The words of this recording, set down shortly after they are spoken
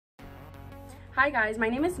Hi guys, my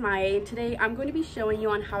name is Maya and today I'm going to be showing you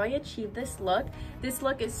on how I achieved this look. This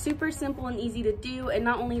look is super simple and easy to do, and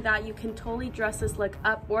not only that, you can totally dress this look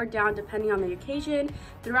up or down depending on the occasion.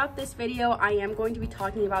 Throughout this video, I am going to be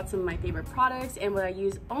talking about some of my favorite products and what I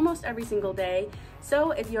use almost every single day. So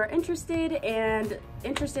if you're interested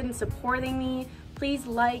in supporting me, please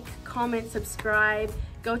like, comment, subscribe,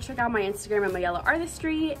 go check out my Instagram and my yellow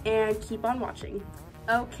artistry, and keep on watching.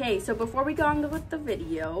 Okay, so before we go on with the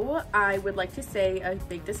video, I would like to say a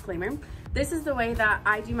big disclaimer. This is the way that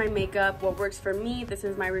I do my makeup, what works for me. This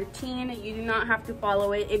is my routine. You do not have to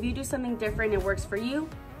follow it. If you do something different and it works for you,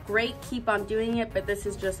 great, keep on doing it, but this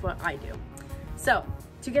is just what I do. So,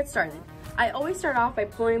 to get started, I always start off by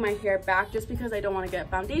pulling my hair back just because I don't want to get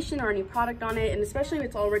foundation or any product on it, and especially if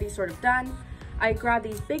it's already sort of done. I grab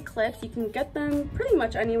these big clips. You can get them pretty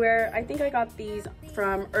much anywhere. I think I got these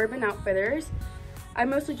from Urban Outfitters. I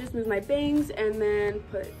mostly just move my bangs and then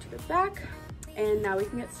put it to the back, and now we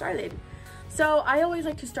can get started. So I always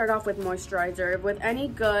like to start off with moisturizer. With any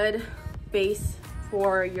good base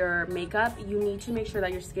for your makeup, you need to make sure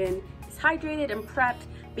that your skin is hydrated and prepped,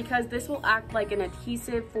 because this will act like an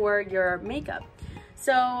adhesive for your makeup.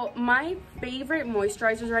 So my favorite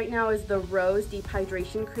moisturizers right now is the Rose Deep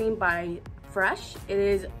Hydration Cream by Fresh. It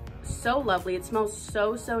is so lovely. It smells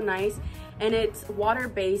so nice, and it's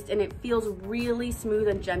water-based and it feels really smooth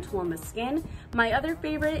and gentle on the skin. My other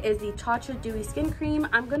favorite is the Tatcha Dewy Skin Cream.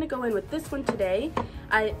 I'm gonna go in with this one today.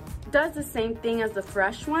 It does the same thing as the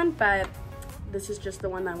Fresh one, but this is just the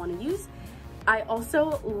one I wanna use. I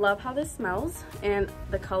also love how this smells, and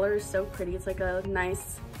the color is so pretty. It's like a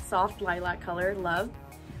nice soft lilac color, love.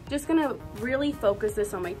 Just gonna really focus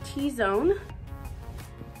this on my T-zone,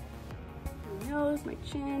 my nose, my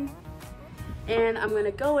chin. And I'm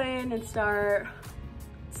gonna go in and start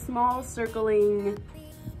small circling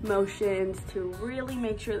motions to really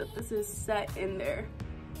make sure that this is set in there.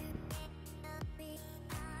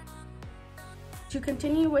 To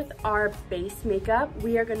continue with our base makeup,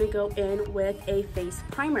 we are gonna go in with a face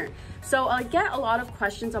primer. So I get a lot of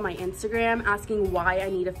questions on my Instagram asking why I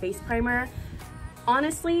need a face primer.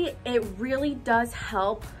 Honestly, it really does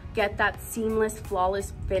help get that seamless,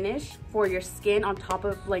 flawless finish for your skin on top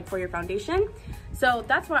of, like, for your foundation. So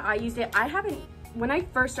that's why I used it. When I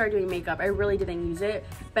first started doing makeup, I really didn't use it,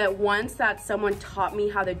 but once that someone taught me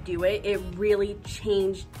how to do it, it really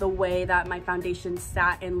changed the way that my foundation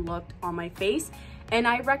sat and looked on my face. And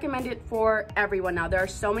I recommend it for everyone now. There are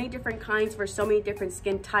so many different kinds for so many different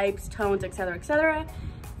skin types, tones, etc., etc.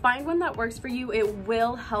 Find one that works for you. It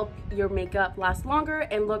will help your makeup last longer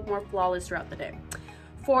and look more flawless throughout the day.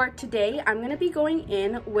 For today, I'm gonna be going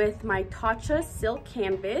in with my Tatcha Silk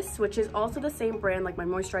Canvas, which is also the same brand like my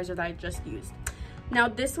moisturizer that I just used. Now,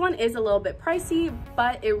 this one is a little bit pricey,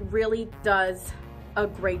 but it really does a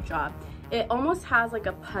great job. It almost has like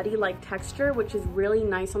a putty-like texture, which is really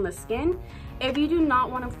nice on the skin. If you do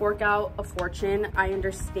not want to fork out a fortune, I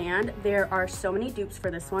understand. There are so many dupes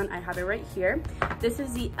for this one. I have it right here. This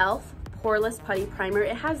is the e.l.f. Poreless Putty Primer.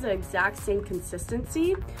 It has the exact same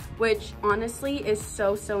consistency, which honestly is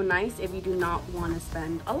so nice if you do not want to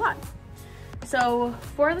spend a lot. So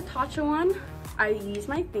for the Tatcha one, I use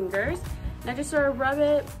my fingers and I just sort of rub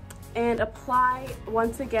it and apply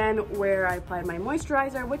once again where I applied my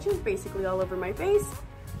moisturizer, which is basically all over my face.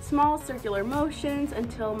 Small circular motions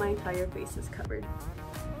until my entire face is covered.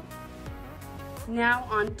 Now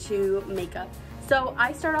on to makeup. So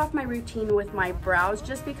I start off my routine with my brows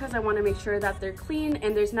just because I want to make sure that they're clean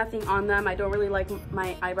and there's nothing on them. I don't really like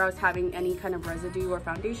my eyebrows having any kind of residue or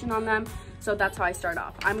foundation on them, so that's how I start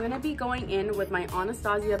off. I'm going to be going in with my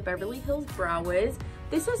Anastasia Beverly Hills Brow Wiz.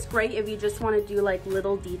 This is great if you just want to do like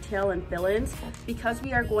little detail and fill-ins. Because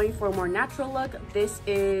we are going for a more natural look, this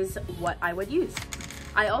is what I would use.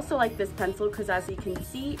 I also like this pencil because, as you can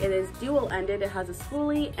see, it is dual-ended. It has a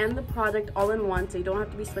spoolie and the product all in one, so you don't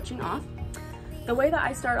have to be switching off. The way that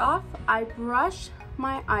I start off, I brush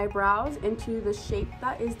my eyebrows into the shape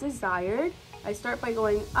that is desired. I start by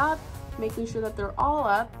going up, making sure that they're all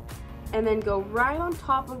up, and then go right on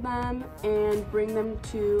top of them and bring them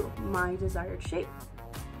to my desired shape.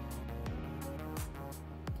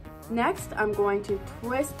 Next, I'm going to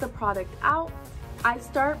twist the product out. I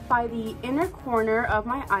start by the inner corner of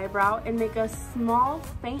my eyebrow and make a small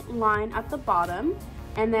faint line at the bottom.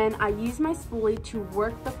 And then I use my spoolie to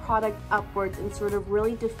work the product upwards and sort of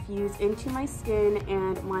really diffuse into my skin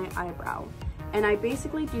and my eyebrow. And I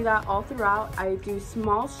basically do that all throughout. I do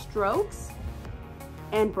small strokes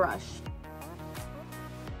and brush.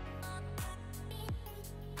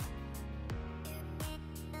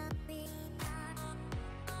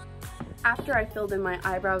 After I filled in my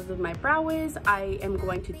eyebrows with my brow wiz, I am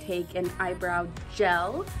going to take an eyebrow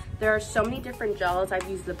gel. There are so many different gels. I've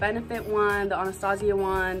used the Benefit one, the Anastasia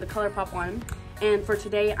one, the Colourpop one. And for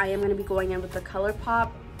today, I am going to be going in with the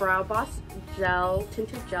Colourpop Brow Boss Gel,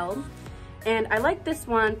 Tinted Gel. And I like this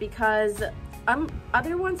one because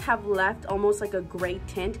other ones have left almost like a gray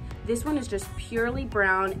tint. This one is just purely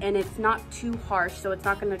brown and it's not too harsh, so it's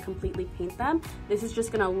not going to completely paint them. This is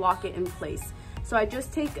just going to lock it in place. So I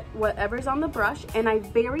just take whatever's on the brush and I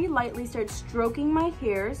very lightly start stroking my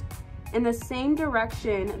hairs in the same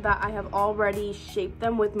direction that I have already shaped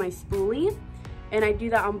them with my spoolie. And I do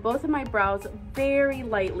that on both of my brows very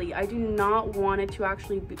lightly. I do not want it to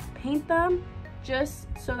actually paint them, just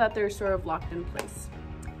so that they're sort of locked in place.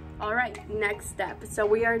 All right, next step. So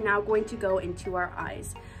we are now going to go into our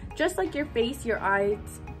eyes. Just like your face, your eyes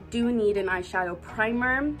do need an eyeshadow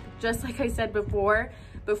primer. Just like I said before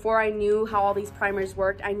I knew how all these primers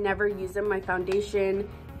worked, I never used them. My foundation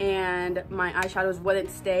and my eyeshadows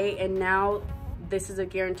wouldn't stay, and now this is a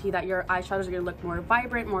guarantee that your eyeshadows are gonna look more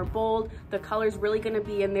vibrant, more bold. The color's really gonna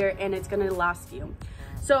be in there and it's gonna last you.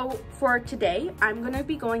 So for today, I'm gonna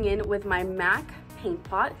be going in with my MAC paint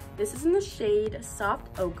pot. This is in the shade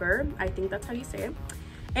Soft Ochre. I think that's how you say it.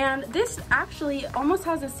 And this actually almost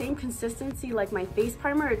has the same consistency like my face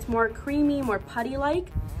primer. It's more creamy, more putty-like.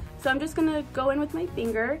 So I'm just gonna go in with my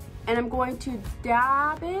finger and I'm going to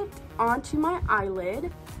dab it onto my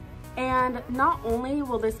eyelid. And not only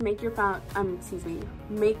will this make your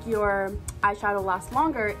make your eyeshadow last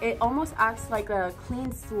longer, it almost acts like a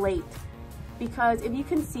clean slate. Because if you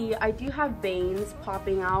can see, I do have veins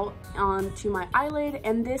popping out onto my eyelid,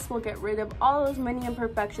 and this will get rid of all those mini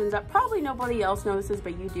imperfections that probably nobody else notices,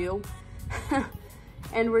 but you do.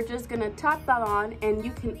 And we're just gonna tap that on, and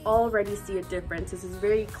you can already see a difference. This is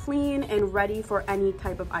very clean and ready for any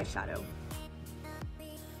type of eyeshadow.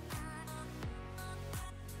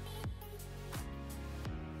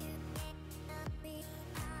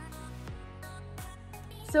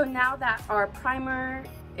 So now that our primer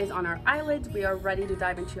is on our eyelids, we are ready to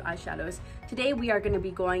dive into eyeshadows. Today we are going to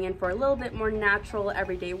be going in for a little bit more natural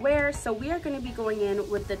everyday wear. So we are going to be going in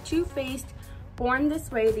with the Too Faced Born This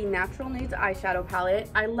Way, the Natural Nudes eyeshadow palette.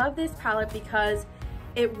 I love this palette because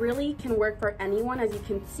it really can work for anyone. As you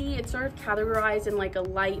can see, it's sort of categorized in like a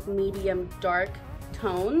light, medium, dark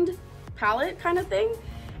toned palette kind of thing.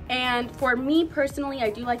 And for me personally, I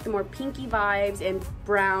do like the more pinky vibes and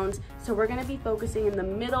browns. So we're gonna be focusing in the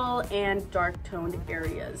middle and dark toned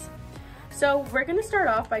areas. So we're gonna start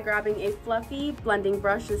off by grabbing a fluffy blending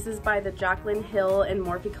brush. This is by the Jaclyn Hill and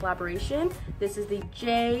Morphe collaboration. This is the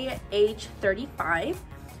JH35.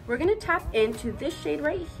 We're gonna tap into this shade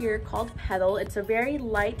right here called Petal. It's a very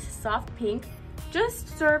light, soft pink.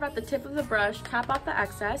 Just serve at the tip of the brush, tap out the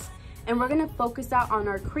excess, and we're gonna focus that on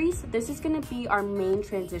our crease. This is gonna be our main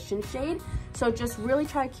transition shade. So just really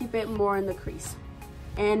try to keep it more in the crease.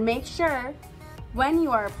 And make sure when you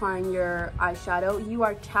are applying your eyeshadow, you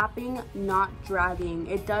are tapping, not dragging.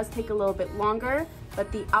 It does take a little bit longer,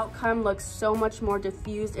 but the outcome looks so much more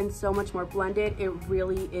diffused and so much more blended. It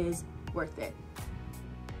really is worth it.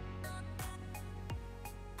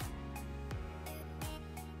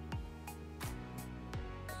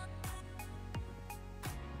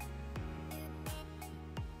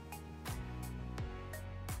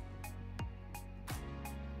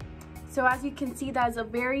 So as you can see, that is a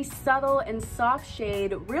very subtle and soft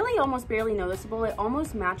shade, really almost barely noticeable. It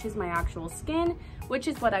almost matches my actual skin, which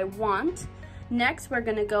is what I want. Next, we're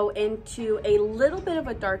gonna go into a little bit of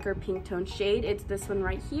a darker pink tone shade. It's this one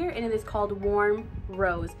right here, and it is called Warm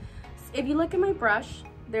Rose. If you look at my brush,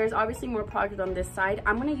 there's obviously more product on this side.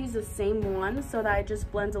 I'm gonna use the same one so that it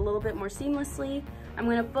just blends a little bit more seamlessly. I'm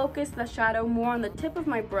gonna focus the shadow more on the tip of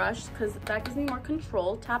my brush because that gives me more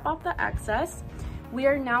control. Tap off the excess. We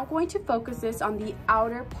are now going to focus this on the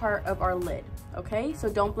outer part of our lid, okay? So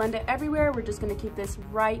don't blend it everywhere. We're just gonna keep this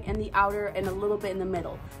right in the outer and a little bit in the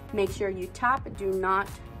middle. Make sure you tap, do not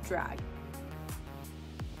drag.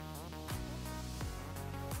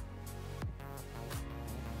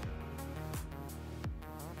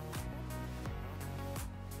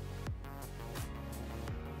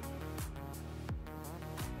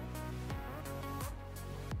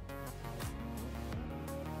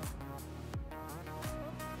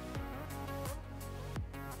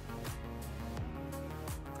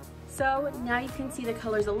 So now you can see the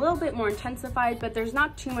color's a little bit more intensified, but there's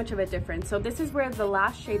not too much of a difference. So this is where the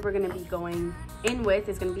last shade we're gonna be going in with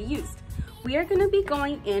is gonna be used. We are gonna be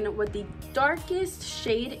going in with the darkest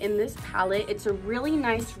shade in this palette. It's a really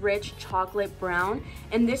nice, rich chocolate brown,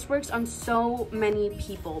 and this works on so many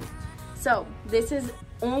people. So this is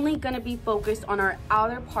only gonna be focused on our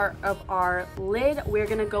outer part of our lid. We're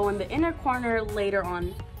gonna go in the inner corner later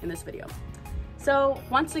on in this video. So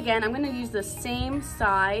once again, I'm gonna use the same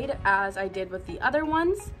side as I did with the other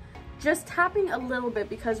ones, just tapping a little bit,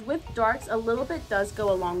 because with darks, a little bit does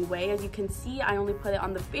go a long way. As you can see, I only put it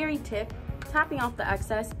on the very tip, tapping off the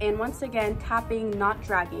excess, and once again, tapping, not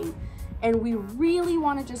dragging. And we really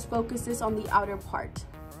wanna just focus this on the outer part.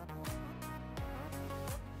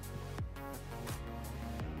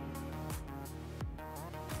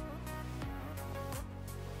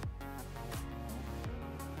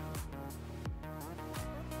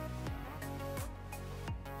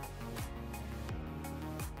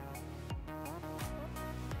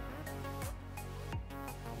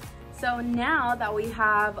 So now that we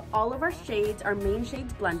have all of our shades, our main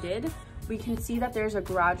shades blended, we can see that there's a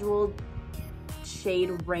gradual shade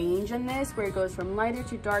range in this where it goes from lighter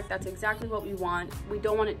to dark. That's exactly what we want. We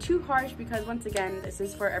don't want it too harsh because once again, this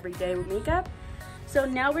is for everyday makeup. So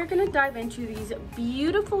now we're gonna dive into these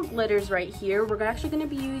beautiful glitters right here. We're actually gonna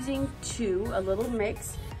be using two, a little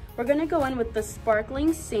mix. We're gonna go in with the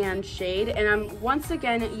Sparkling Sand shade, and I'm once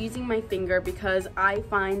again using my finger because I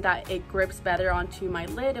find that it grips better onto my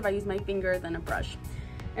lid if I use my finger than a brush.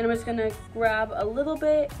 And I'm just gonna grab a little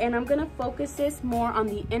bit, and I'm gonna focus this more on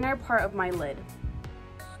the inner part of my lid.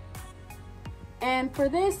 And for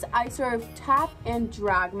this, I sort of tap and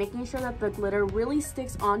drag, making sure that the glitter really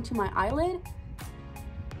sticks onto my eyelid.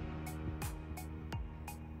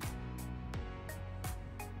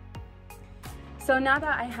 So now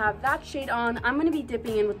that I have that shade on, I'm gonna be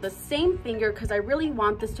dipping in with the same finger because I really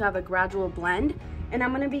want this to have a gradual blend. And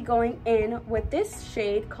I'm gonna be going in with this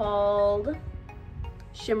shade called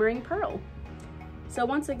Shimmering Pearl. So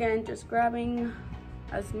once again, just grabbing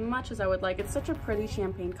as much as I would like. It's such a pretty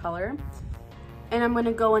champagne color. And I'm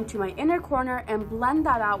gonna go into my inner corner and blend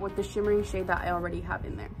that out with the shimmering shade that I already have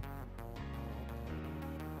in there.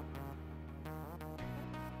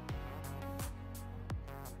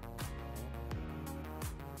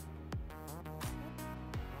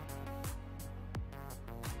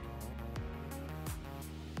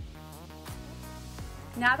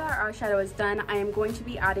 Now that our eyeshadow is done, I am going to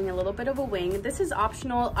be adding a little bit of a wing. This is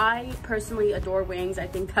optional. I personally adore wings. I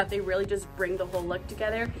think that they really just bring the whole look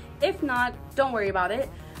together. If not, don't worry about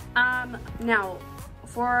it. Now,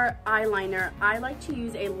 for eyeliner, I like to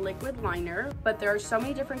use a liquid liner, but there are so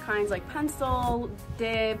many different kinds like pencil,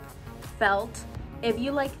 dip, felt. If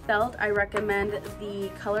you like felt, I recommend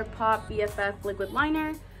the Colourpop BFF liquid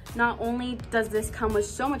liner. Not only does this come with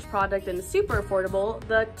so much product and super affordable,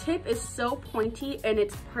 the tip is so pointy and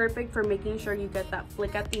it's perfect for making sure you get that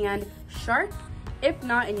flick at the end sharp. If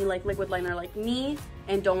not, and you like liquid liner like me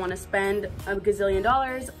and don't want to spend a gazillion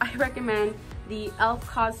dollars, I recommend the Nars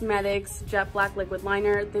Cosmetics Jet Black Liquid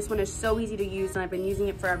Liner. This one is so easy to use and I've been using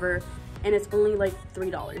it forever, and it's only like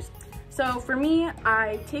 $3. So for me,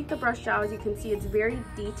 I take the brush out. As you can see, it's very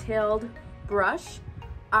detailed brush.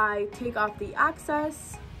 I take off the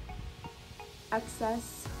excess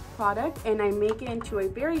product and I make it into a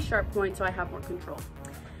very sharp point so I have more control.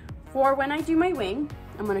 For when I do my wing,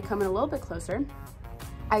 I'm going to come in a little bit closer.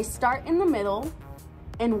 I start in the middle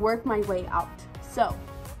and work my way out. So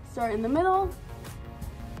start in the middle,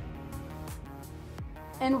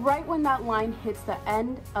 and right when that line hits the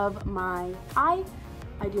end of my eye,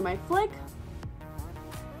 I do my flick,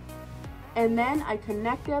 and then I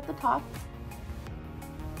connect it at the top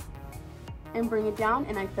and bring it down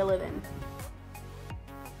and I fill it in.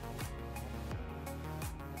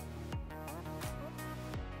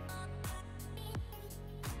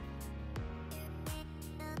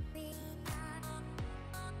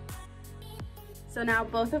 So now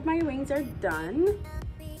both of my wings are done.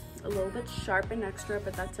 A little bit sharp and extra,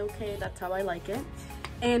 but that's okay. That's how I like it.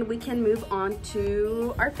 And we can move on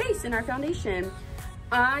to our face and our foundation.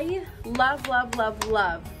 I love, love, love,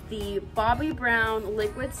 love the Bobbi Brown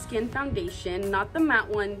Liquid Skin Foundation, not the matte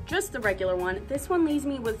one, just the regular one. This one leaves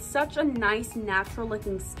me with such a nice natural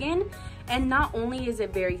looking skin, and not only is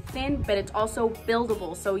it very thin, but it's also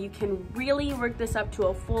buildable, so you can really work this up to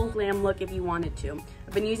a full glam look if you wanted to.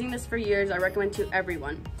 I've been using this for years. I recommend to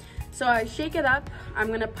everyone. So I shake it up. I'm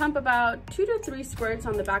gonna pump about 2 to 3 squirts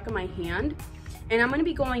on the back of my hand. And I'm gonna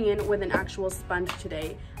be going in with an actual sponge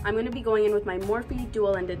today. I'm gonna be going in with my Morphe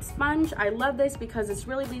dual-ended sponge. I love this because this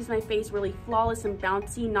really leaves my face really flawless and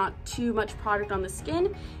bouncy, not too much product on the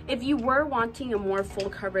skin. If you were wanting a more full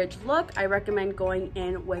coverage look, I recommend going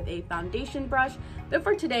in with a foundation brush. But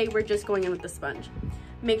for today, we're just going in with the sponge.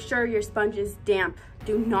 Make sure your sponge is damp.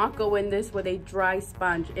 Do not go in this with a dry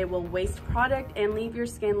sponge. It will waste product and leave your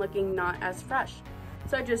skin looking not as fresh.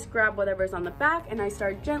 So I just grab whatever's on the back and I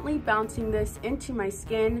start gently bouncing this into my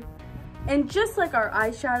skin. And just like our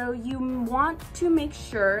eyeshadow, you want to make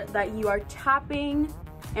sure that you are tapping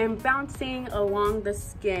and bouncing along the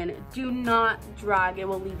skin. Do not drag. It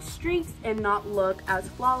will leave streaks and not look as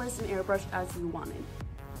flawless and airbrushed as you wanted.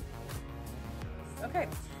 Okay,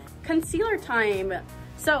 concealer time.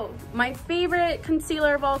 So my favorite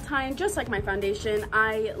concealer of all time, just like my foundation,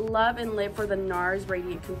 I love and live for the Nars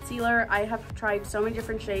Radiant Concealer. I have tried so many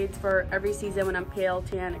different shades for every season when I'm pale,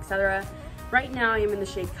 tan, etc. Right now I am in the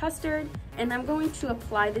shade Custard, and I'm going to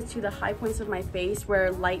apply this to the high points of my face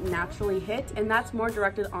where light naturally hits, and that's more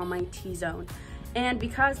directed on my T-zone. And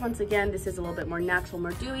because, once again, this is a little bit more natural,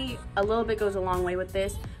 more dewy, a little bit goes a long way with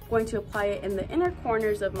this. I'm going to apply it in the inner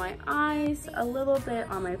corners of my eyes, a little bit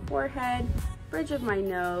on my forehead, bridge of my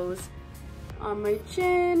nose, on my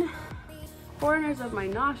chin, corners of my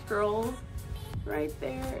nostrils, right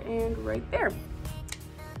there and right there.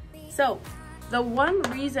 So the one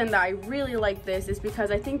reason that I really like this is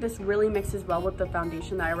because I think this really mixes well with the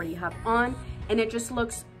foundation that I already have on, and it just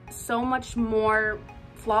looks so much more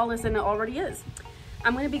flawless than it already is.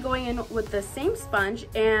 I'm going to be going in with the same sponge,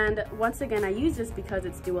 and once again I use this because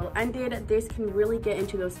it's dual ended. This can really get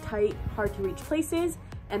into those tight, hard to reach places,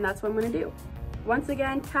 and that's what I'm going to do. Once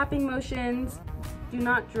again, tapping motions, do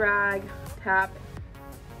not drag, tap.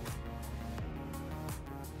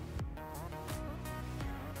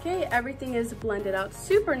 Okay, everything is blended out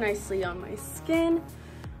super nicely on my skin.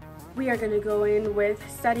 We are gonna go in with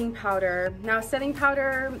setting powder. Now, setting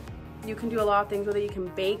powder, you can do a lot of things with it. You can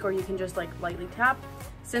bake or you can just like lightly tap.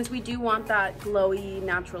 Since we do want that glowy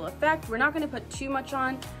natural effect, we're not gonna put too much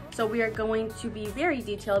on. So we are going to be very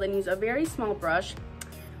detailed and use a very small brush.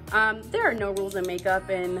 There are no rules in makeup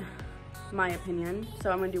in my opinion,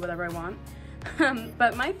 so I'm gonna do whatever I want.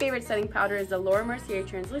 But my favorite setting powder is the Mercier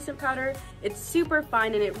translucent powder. It's super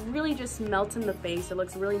fine and it really just melts in the face. It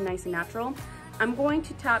looks really nice and natural. I'm going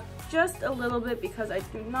to tap just a little bit because I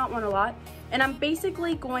do not want a lot. And I'm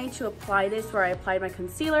basically going to apply this where I applied my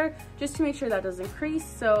concealer just to make sure that doesn't crease.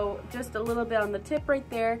 So just a little bit on the tip right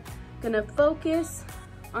there. Gonna focus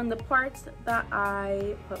on the parts that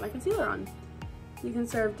I put my concealer on. You can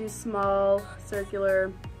sort of do small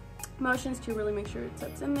circular motions to really make sure it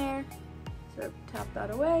sets in there. Sort of tap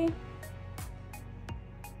that away.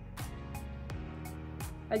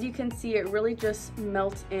 As you can see, it really just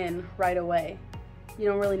melts in right away. You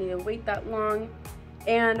don't really need to wait that long.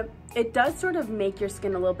 And it does sort of make your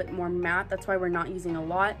skin a little bit more matte. That's why we're not using a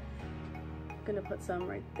lot. I'm gonna put some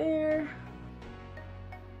right there.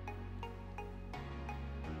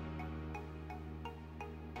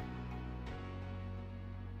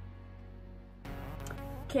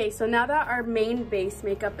 Okay, so now that our main base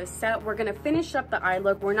makeup is set, we're gonna finish up the eye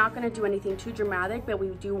look. We're not gonna do anything too dramatic, but we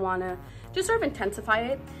do wanna just sort of intensify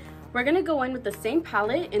it. We're gonna go in with the same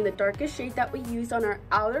palette in the darkest shade that we used on our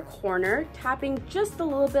outer corner, tapping just a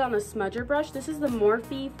little bit on a smudger brush. This is the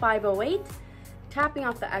Morphe 508, tapping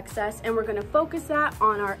off the excess, and we're gonna focus that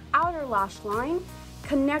on our outer lash line,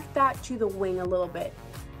 connect that to the wing a little bit,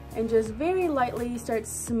 and just very lightly start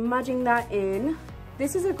smudging that in.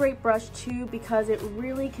 This is a great brush too because it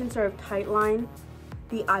really can sort of tight line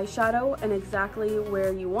the eyeshadow and exactly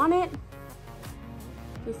where you want it.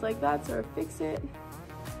 Just like that, sort of fix it.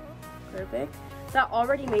 Perfect. That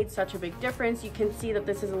already made such a big difference. You can see that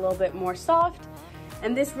this is a little bit more soft,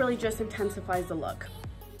 and this really just intensifies the look.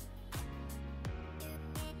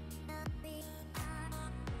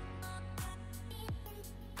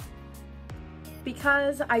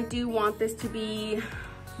 Because I do want this to be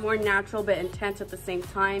more natural but intense at the same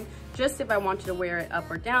time, just if I wanted to wear it up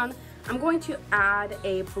or down, I'm going to add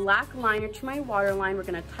a black liner to my waterline. We're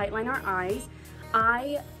going to tightline our eyes.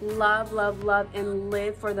 I love, love, love and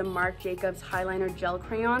live for the Marc Jacobs Highliner gel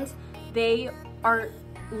crayons. They are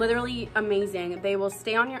literally amazing. They will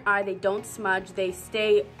stay on your eye. They don't smudge. They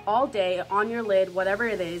stay all day on your lid, whatever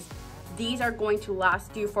it is. These are going to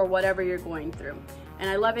last you for whatever you're going through. And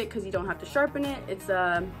I love it because you don't have to sharpen it. It's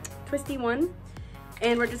a twisty one.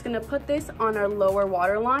 And we're just gonna put this on our lower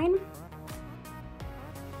waterline.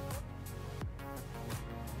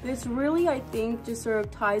 This really, I think, just sort of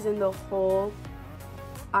ties in the whole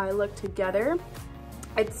eye look together.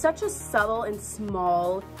 It's such a subtle and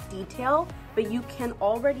small detail, but you can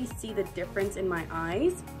already see the difference in my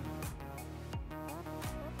eyes.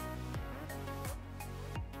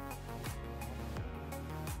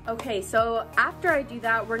 Okay, so after I do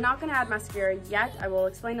that, we're not gonna add mascara yet. I will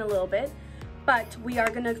explain a little bit. But we are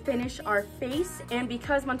gonna finish our face, and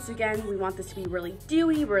because once again we want this to be really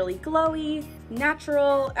dewy, really glowy,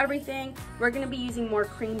 natural, everything, we're gonna be using more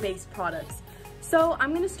cream-based products. So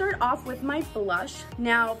I'm gonna start off with my blush.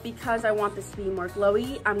 Now, because I want this to be more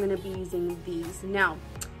glowy, I'm gonna be using these. Now,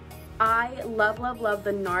 I love, love, love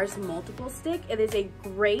the Nars Multiple Stick. It is a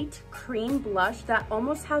great cream blush that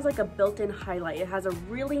almost has like a built-in highlight. It has a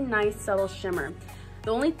really nice subtle shimmer. The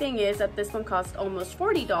only thing is that this one costs almost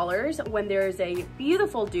 $40 when there is a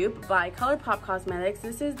beautiful dupe by Colourpop Cosmetics.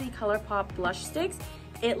 This is the Colourpop Blush Sticks.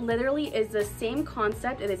 It literally is the same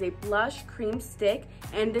concept. It is a blush cream stick,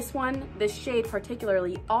 and this one, this shade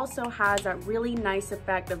particularly, also has that really nice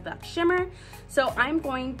effect of that shimmer. So I'm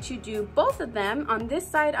going to do both of them. On this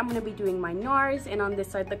side, I'm gonna be doing my Nars, and on this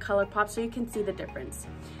side, the Colourpop, so you can see the difference.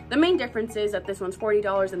 The main difference is that this one's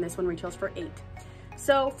 $40 and this one retails for $8.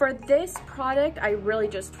 So for this product, I really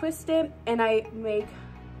just twist it and I make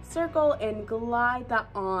circle and glide that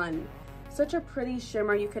on. Such a pretty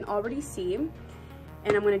shimmer, you can already see.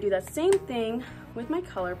 And I'm gonna do that same thing with my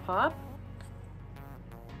Colourpop.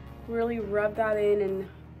 Really rub that in and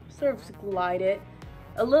sort of glide it.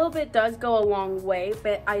 A little bit does go a long way,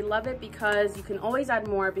 but I love it because you can always add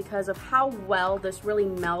more because of how well this really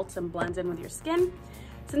melts and blends in with your skin.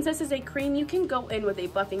 Since this is a cream, you can go in with a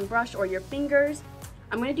buffing brush or your fingers.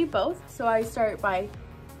 I'm gonna do both. So I start by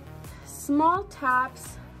small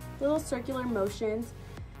taps, little circular motions,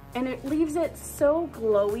 and it leaves it so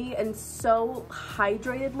glowy and so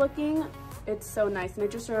hydrated looking. It's so nice. And I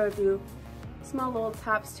just sort of do small little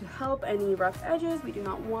taps to help any rough edges. We do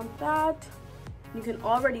not want that. You can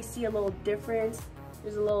already see a little difference.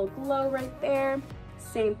 There's a little glow right there.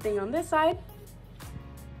 Same thing on this side.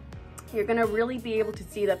 You're gonna really be able to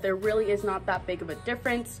see that there really is not that big of a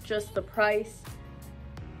difference, just the price.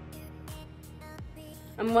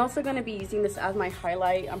 I'm also gonna be using this as my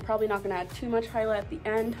highlight. I'm probably not gonna add too much highlight at the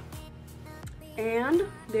end. And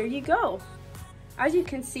there you go. As you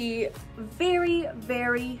can see, very,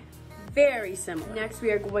 very, very similar. Next,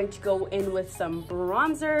 we are going to go in with some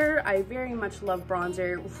bronzer. I very much love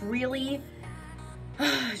bronzer. Really,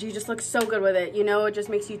 you just look so good with it. You know, it just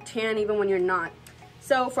makes you tan even when you're not.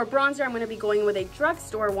 So for bronzer, I'm gonna be going with a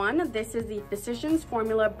drugstore one. This is the Physicians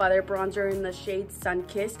Formula Butter Bronzer in the shade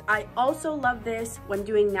Sunkissed. I also love this when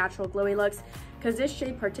doing natural glowy looks because this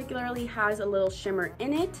shade particularly has a little shimmer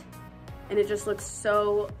in it and it just looks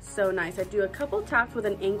so, so nice. I do a couple taps with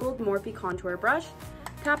an angled Morphe contour brush,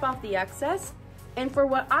 tap off the excess. And for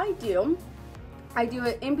what I do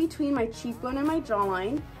it in between my cheekbone and my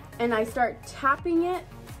jawline, and I start tapping it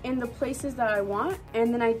in the places that I want,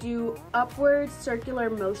 and then I do upward circular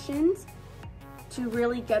motions to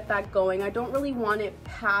really get that going. I don't really want it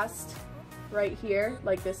past right here,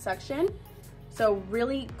 like this section. So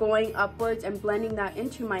really going upwards and blending that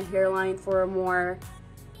into my hairline for a more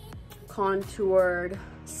contoured,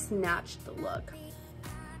 snatched look.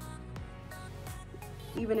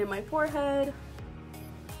 Even in my forehead.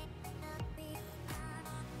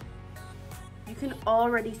 You can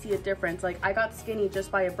already see a difference. Like, I got skinny just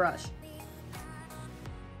by a brush.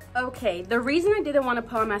 Okay, the reason I didn't want to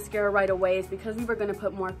put on mascara right away is because we were going to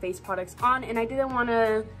put more face products on, and I didn't want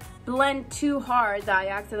to blend too hard that I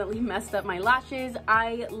accidentally messed up my lashes.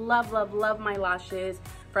 I love, love, love my lashes,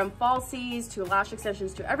 from falsies to lash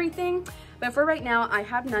extensions to everything. But for right now, I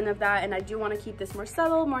have none of that, and I do want to keep this more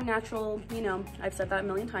subtle, more natural. You know, I've said that a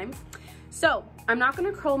million times. So I'm not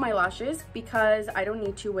gonna curl my lashes because I don't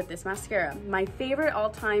need to with this mascara. My favorite,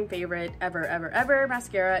 all-time favorite ever, ever, ever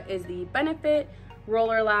mascara is the Benefit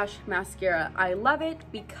Roller Lash Mascara. I love it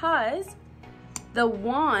because the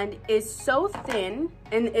wand is so thin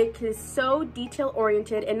and it is so detail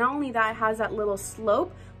oriented, and not only that, it has that little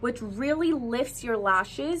slope which really lifts your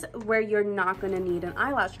lashes where you're not gonna need an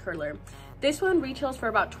eyelash curler. This one retails for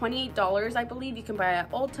about $28, I believe. You can buy it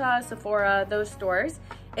at Ulta, Sephora, those stores.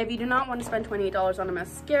 If you do not want to spend $28 on a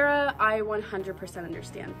mascara, I 100%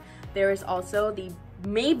 understand. There is also the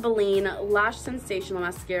Maybelline Lash Sensational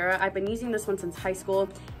Mascara. I've been using this one since high school.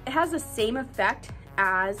 It has the same effect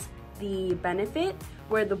as the Benefit,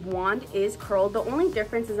 where the wand is curled. The only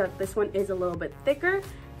difference is that this one is a little bit thicker,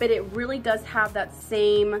 but it really does have that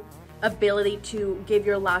same ability to give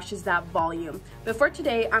your lashes that volume. But for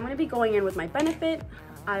today, I'm gonna be going in with my Benefit.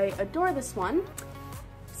 I adore this one.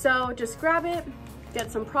 So just grab it,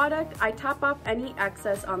 get some product. I tap off any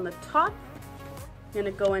excess on the top. I'm gonna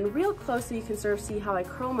go in real close so you can sort of see how I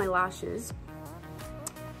curl my lashes.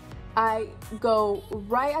 I go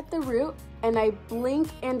right at the root and I blink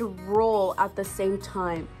and roll at the same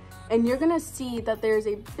time. And you're gonna see that there's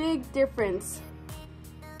a big difference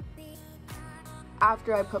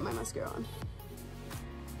after I put my mascara on.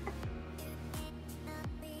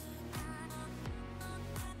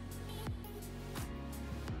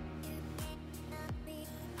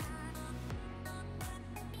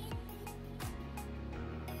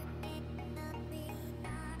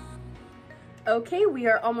 Okay, we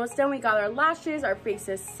are almost done. We got our lashes, our face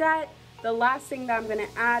is set. The last thing that I'm gonna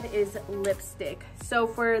add is lipstick. So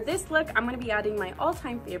for this look, I'm gonna be adding my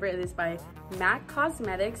all-time favorite. It is by Nars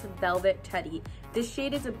Cosmetics Velvet Teddy. This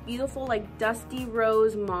shade is a beautiful, like, dusty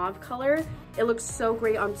rose mauve color. It looks so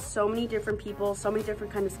great on so many different people, so many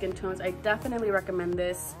different kind of skin tones. I definitely recommend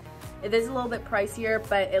this. It is a little bit pricier,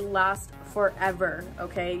 but it lasts forever,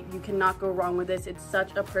 okay? You cannot go wrong with this. It's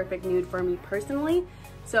such a perfect nude for me personally,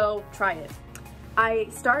 so try it. I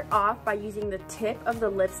start off by using the tip of the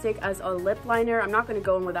lipstick as a lip liner. I'm not gonna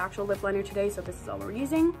go in with actual lip liner today, so this is all we're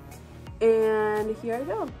using. And here I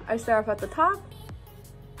go. I start off at the top,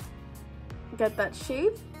 get that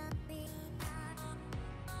shape,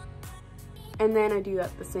 and then I do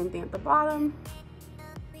that the same thing at the bottom.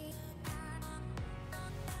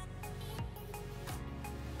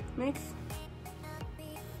 Mix.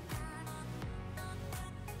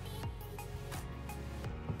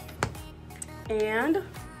 And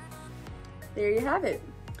there you have it.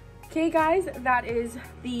 Okay guys, that is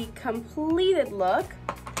the completed look.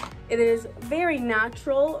 It is very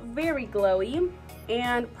natural, very glowy,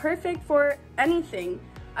 and perfect for anything.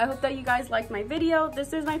 I hope that you guys liked my video.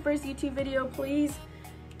 This is my first YouTube video. Please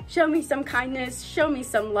show me some kindness, show me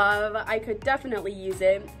some love. I could definitely use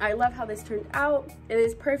it. I love how this turned out. It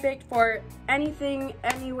is perfect for anything,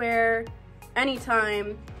 anywhere,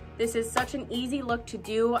 anytime. This is such an easy look to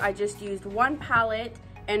do. I just used one palette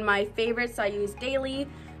and my favorites I use daily.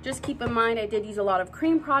 Just keep in mind I did use a lot of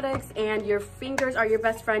cream products, and your fingers are your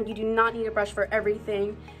best friend. You do not need a brush for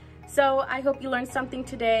everything. So I hope you learned something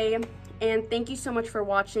today, and thank you so much for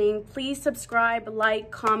watching. Please subscribe,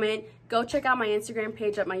 like, comment. Go check out my Instagram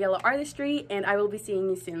page at My Yellow Artistry, and I will be seeing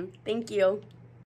you soon. Thank you.